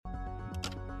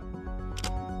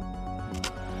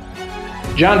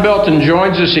John Belton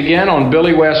joins us again on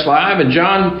Billy West Live. And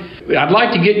John, I'd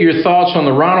like to get your thoughts on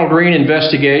the Ronald Greene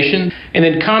investigation and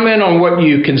then comment on what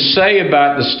you can say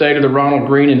about the state of the Ronald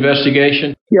Greene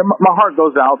investigation. Yeah, my heart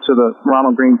goes out to the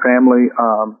Ronald Greene family.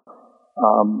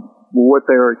 What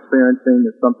they are experiencing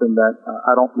is something that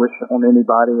I don't wish on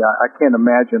anybody. I can't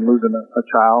imagine losing a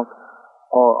child,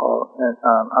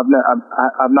 I've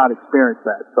not experienced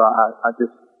that. So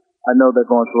I know they're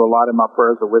going through a lot, and my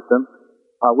prayers are with them.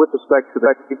 With respect to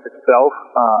the case itself,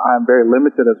 I am very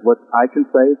limited as what I can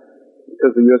say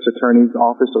because the U.S. Attorney's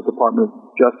Office or Department of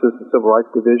Justice and Civil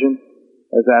Rights Division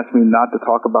has asked me not to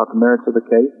talk about the merits of the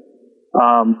case.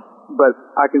 But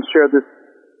I can share this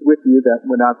with you that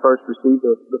when I first received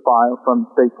the file from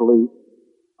state police,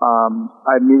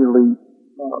 I immediately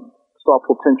saw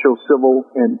potential civil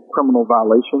and criminal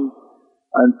violations,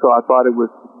 and so I thought it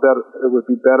would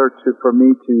be better for me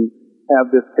to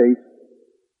have this case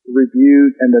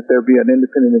reviewed and that there be an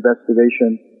independent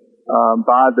investigation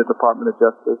by the Department of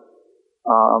Justice,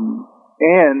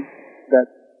 and that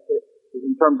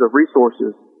in terms of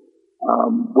resources,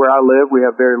 where I live, we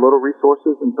have very little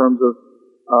resources in terms of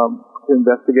to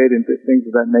investigate and things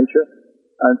of that nature.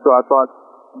 And so I thought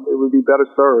it would be better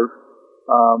served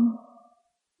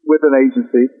with an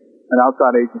agency, an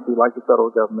outside agency like the federal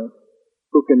government,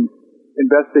 who can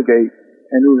investigate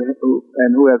and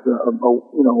who has a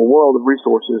world of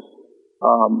resources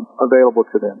available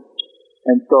to them.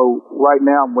 And so right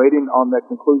now I'm waiting on that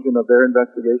conclusion of their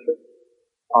investigation,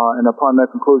 and upon that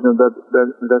conclusion of the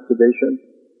investigation,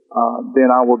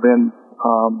 then I will then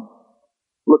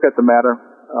look at the matter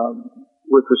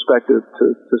with respect to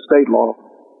state law,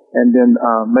 and then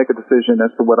make a decision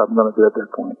as to what I'm going to do at that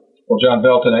point. Well, John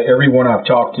Belton, everyone I've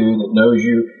talked to that knows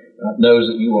you knows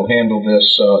that you will handle this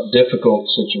difficult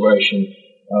situation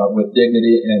with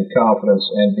dignity and confidence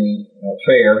and be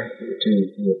fair to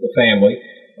the family,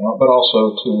 but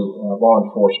also to law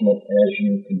enforcement as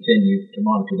you continue to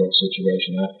monitor that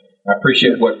situation. I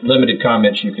appreciate what limited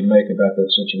comments you can make about that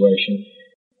situation.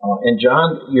 And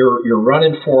John, you're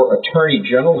running for Attorney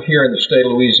General here in the state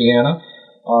of Louisiana.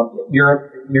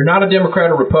 You're not a Democrat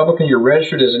or Republican. You're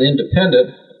registered as an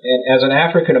independent. And as an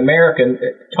African American,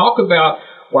 talk about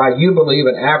why you believe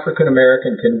an African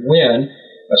American can win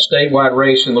a statewide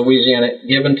race in Louisiana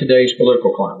given today's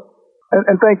political climate.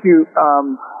 And thank you.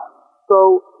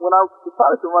 So when I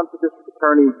decided to run for district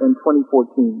attorney in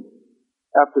 2014,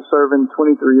 after serving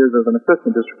 23 years as an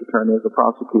assistant district attorney as a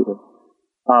prosecutor,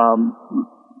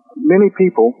 many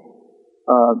people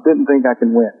didn't think I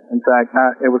can win. In fact,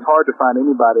 it was hard to find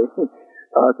anybody to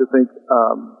think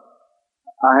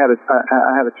I had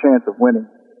a chance of winning.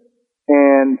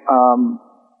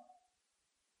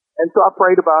 And so I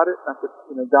prayed about it. I said,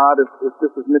 God, if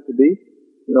this is meant to be,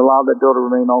 allow that door to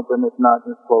remain open. If not,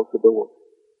 just close the door.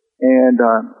 And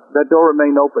that door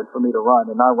remained open for me to run.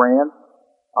 And I ran,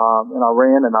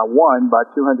 and I won by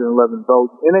 211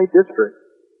 votes in a district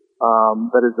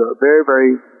that is a very,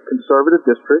 very conservative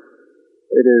district.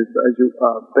 It is, as you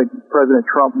think, President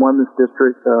Trump won this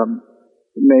district.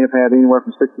 He may have had anywhere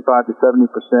from 65 to 70%.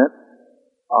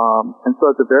 And so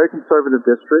it's a very conservative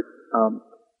district.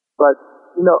 But,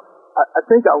 I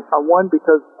think I won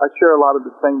because I share a lot of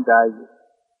the same values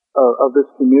of this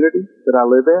community that I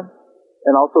live in,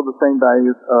 and also the same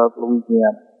values of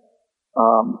Louisiana.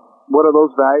 What are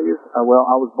those values? Well,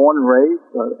 I was born and raised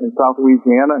in South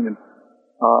Louisiana, and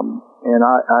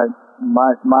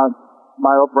my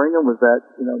upbringing was that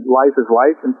life is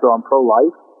life, and so I'm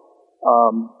pro-life.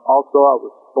 Also, I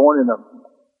was born in a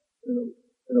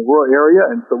rural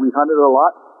area, and so we hunted a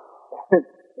lot.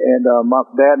 And my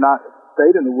dad and I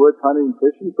stayed in the woods hunting and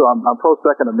fishing, so I'm pro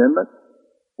Second Amendment.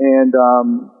 And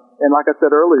like I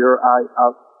said earlier, I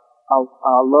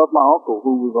love my uncle,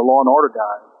 who was a law and order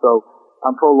guy. So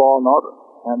I'm pro law and order,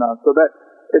 and so that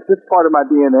it's just part of my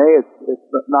DNA. It's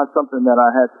not something that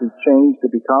I had to change to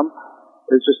become.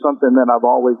 It's just something that I've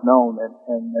always known,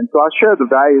 and so I share the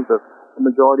values of the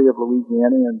majority of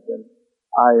Louisianians, and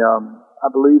I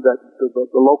believe that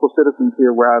the local citizens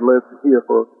here, where I lived here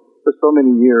for so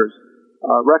many years,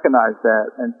 recognize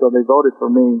that, and so they voted for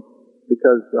me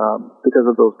because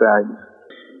of those values.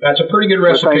 That's a pretty good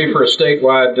recipe for a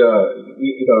statewide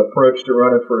approach to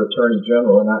running for Attorney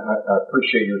General, and I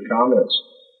appreciate your comments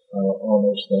on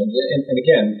those things. And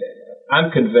again, I'm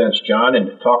convinced, John,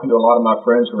 and talking to a lot of my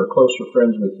friends who are closer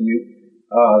friends with you,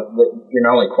 that you're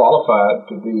not only qualified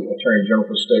to be Attorney General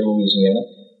for the state of Louisiana,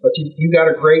 but you got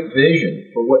a great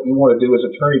vision for what you want to do as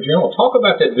Attorney General. Talk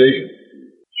about that vision.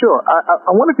 Sure.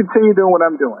 I want to continue doing what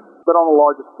I'm doing, but on a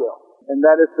larger scale. And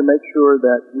that is to make sure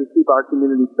that we keep our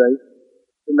community safe,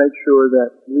 to make sure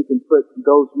that we can put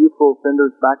those youthful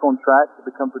offenders back on track to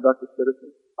become productive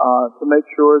citizens, to make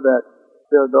sure that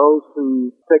there are those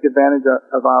who take advantage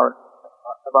of our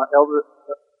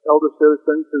elder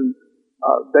citizens who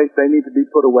they need to be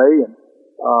put away,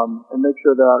 and make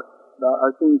sure that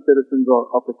our senior citizens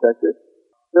are protected.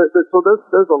 So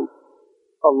there's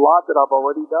a lot that I've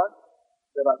already done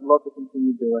that I'd love to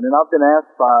continue doing, and I've been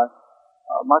asked by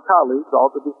my colleagues,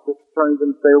 all the district attorneys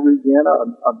in the state of Louisiana,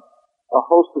 a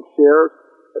host of sheriffs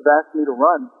have asked me to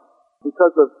run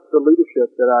because of the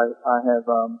leadership that I have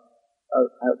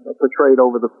portrayed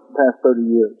over the past 30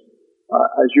 years.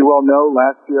 As you well know,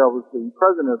 last year I was the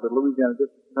president of the Louisiana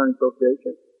District Attorney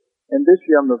Association, and this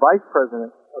year I'm the vice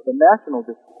president of the National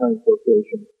District Attorney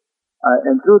Association.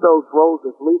 And through those roles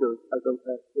as leaders,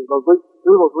 through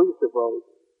those leadership roles,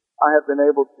 I have been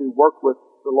able to work with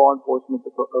the law enforcement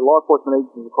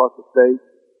agencies across the state,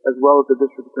 as well as the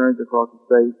district attorneys across the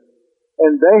state.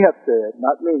 And they have said,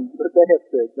 not me, but they have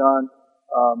said, John,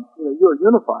 you're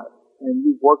unified, and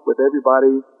you work with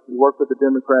everybody. You work with the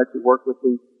Democrats, you work with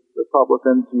the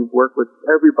Republicans, you work with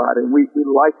everybody, and we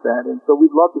like that. And so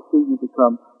we'd love to see you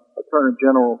become Attorney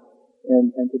General and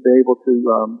to be able to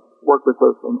work with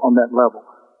us on that level.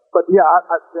 But yeah,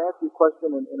 to answer your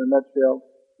question in a nutshell,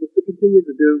 is to continue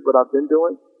to do what I've been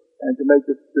doing and to make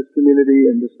this community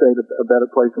and this state a better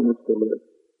place in which to live.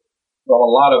 Well,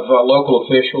 a lot of local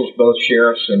officials, both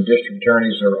sheriffs and district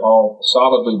attorneys, are all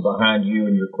solidly behind you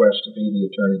in your quest to be the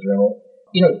Attorney General.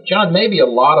 John, maybe a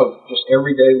lot of just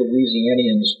everyday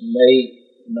Louisianians may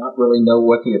not really know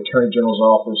what the Attorney General's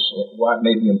office, why it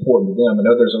may be important to them. I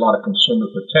know there's a lot of consumer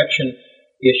protection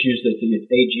issues that the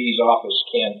AG's office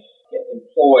can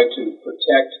employ to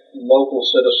protect local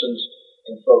citizens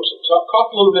and folks.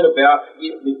 Talk a little bit about the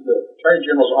Attorney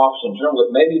General's office in general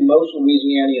that maybe most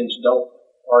Louisianians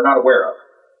are not aware of.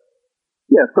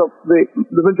 Yeah, so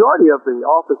the majority of the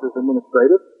office is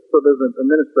administrative. So there's an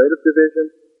administrative division.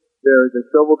 There is a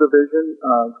civil division.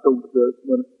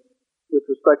 With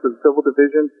respect to the civil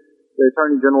division, the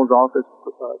Attorney General's office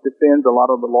defends a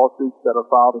lot of the lawsuits that are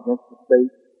filed against the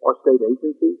state or state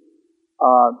agencies.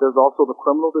 There's also the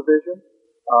criminal division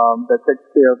that takes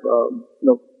care of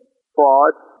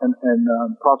fraud and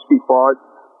prosecute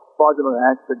fraudulent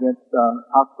acts against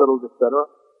hospitals, etc.,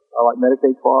 like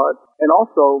Medicaid fraud. And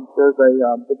also there's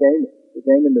the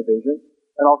gaming division,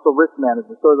 and also risk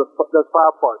management. So there's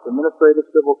 5 parts: administrative,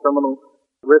 civil, criminal,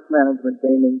 risk management,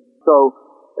 gaming. So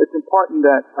it's important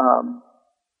that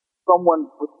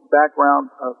someone with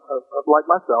background of like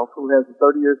myself, who has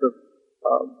 30 years of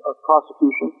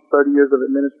prosecution, 30 years of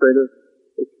administrative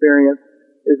experience,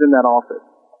 is in that office.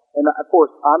 And of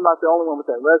course, I'm not the only one with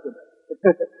that resume,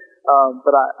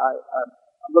 but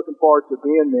I'm looking forward to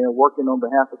being there, working on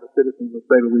behalf of the citizens of the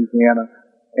state of Louisiana,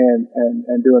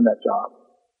 and doing that job.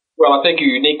 Well, I think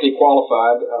you're uniquely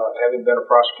qualified, having been a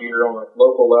prosecutor on a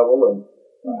local level, and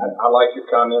I like your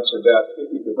comments about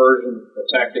diversion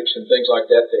tactics and things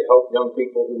like that to help young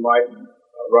people who might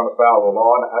run afoul of the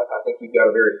law. And I think you've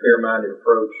got a very fair-minded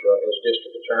approach as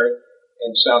district attorney, and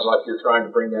it sounds like you're trying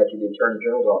to bring that to the Attorney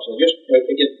General's office. And just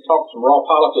again, talk some raw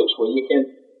politics where you can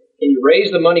you raise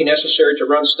the money necessary to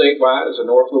run statewide as a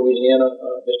North Louisiana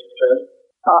district attorney?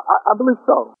 I believe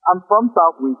so. I'm from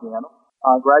South Louisiana.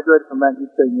 I graduated from Mountain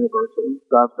State University,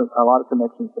 so I have a lot of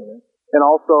connections there. And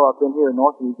also, I've been here in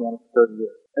North Louisiana for 30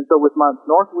 years. And so with my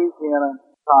North Louisiana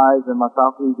ties and my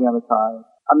South Louisiana ties,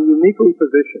 I'm uniquely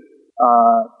positioned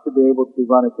to be able to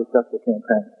run a successful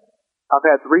campaign. I've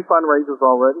had 3 fundraisers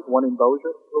already, one in Bossier,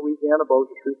 Louisiana,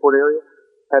 Bossier, Shreveport area.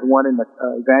 Had one in the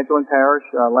Evangeline Parish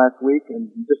last week,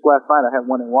 and just last night I had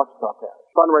one in Washita Parish.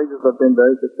 Fundraisers have been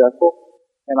very successful,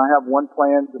 and I have one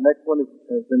planned. The next one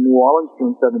is in New Orleans,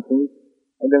 June 17th,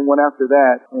 and then one after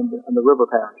that in the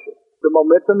River Parish. The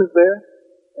momentum is there,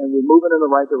 and we're moving in the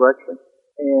right direction.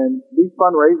 And these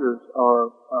fundraisers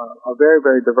are very,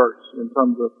 very diverse in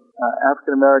terms of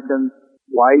African Americans,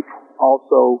 white,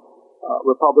 also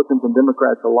Republicans and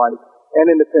Democrats alike,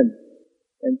 and independents.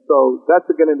 And so that's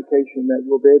a good indication that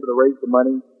we'll be able to raise the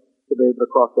money to be able to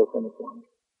cross that finish line.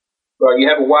 Well, you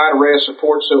have a wide array of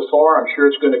support so far. I'm sure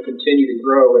it's going to continue to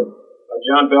grow. And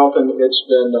John Belton, it's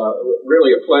been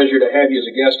really a pleasure to have you as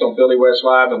a guest on Billy West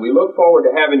Live, and we look forward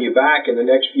to having you back in the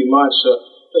next few months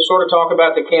to sort of talk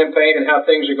about the campaign and how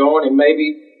things are going, and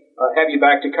maybe have you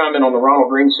back to comment on the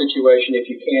Ronald Greene situation if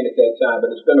you can at that time.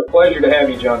 But it's been a pleasure to have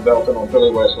you, John Belton, on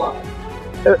Billy West Live.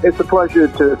 It's a pleasure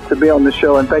to be on the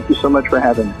show, and thank you so much for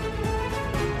having me.